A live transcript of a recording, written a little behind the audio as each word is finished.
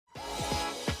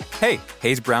Hey,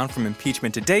 Hayes Brown from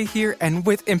Impeachment Today here, and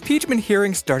with impeachment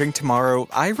hearings starting tomorrow,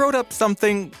 I wrote up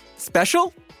something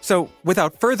special. So,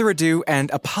 without further ado, and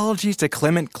apologies to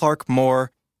Clement Clark Moore,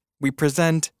 we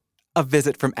present a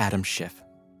visit from Adam Schiff.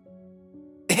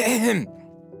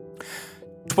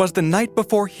 'Twas the night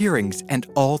before hearings, and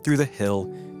all through the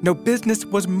Hill, no business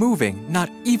was moving,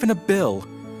 not even a bill.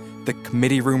 The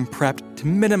committee room prepped to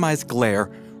minimize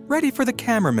glare, ready for the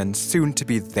cameraman soon to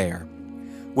be there.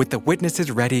 With the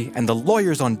witnesses ready and the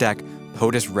lawyers on deck,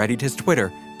 POTUS readied his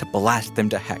Twitter to blast them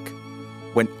to heck.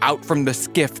 When out from the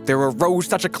skiff there arose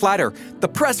such a clatter, the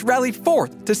press rallied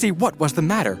forth to see what was the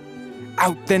matter.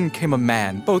 Out then came a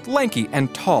man, both lanky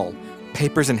and tall,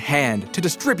 papers in hand to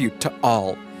distribute to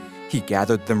all. He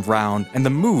gathered them round, and the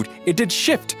mood it did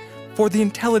shift. For the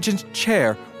intelligence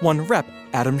chair, one Rep.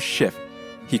 Adam Schiff.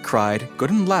 He cried, good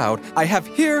and loud, I have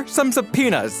here some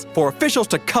subpoenas for officials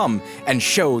to come and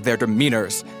show their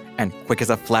demeanors. And quick as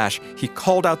a flash, he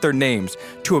called out their names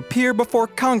to appear before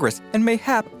Congress and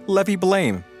mayhap levy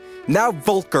blame. Now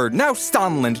Volker, now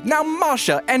Sondland, now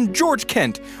Masha and George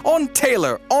Kent, on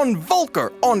Taylor, on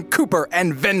Volker, on Cooper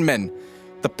and Vindman.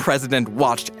 The president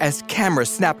watched as cameras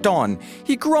snapped on.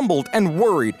 He grumbled and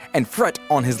worried and fret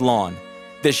on his lawn.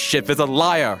 This Schiff is a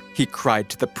liar, he cried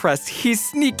to the press. He's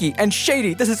sneaky and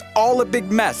shady, this is all a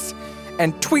big mess.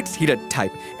 And tweets he'd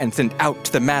type and send out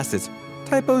to the masses.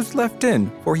 Typos left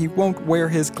in, for he won't wear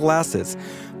his glasses.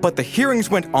 But the hearings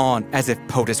went on as if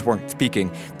POTUS weren't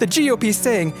speaking. The GOP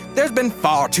saying, there's been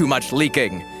far too much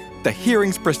leaking. The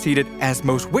hearings proceeded as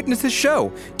most witnesses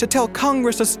show, to tell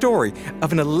Congress a story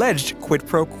of an alleged quid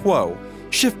pro quo.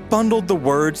 Schiff bundled the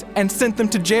words and sent them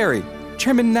to Jerry.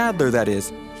 Chairman Nadler, that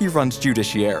is. He runs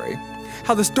Judiciary.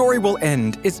 How the story will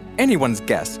end is anyone's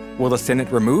guess. Will the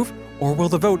Senate remove, or will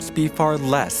the votes be far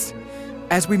less?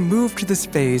 As we move to this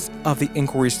phase of the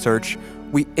inquiry search,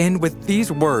 we end with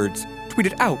these words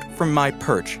tweeted out from my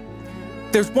perch.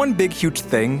 There's one big huge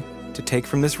thing to take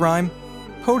from this rhyme.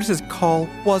 POTUS's call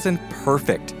wasn't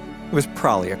perfect. It was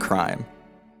probably a crime.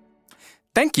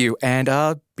 Thank you, and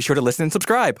be sure to listen and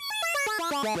subscribe.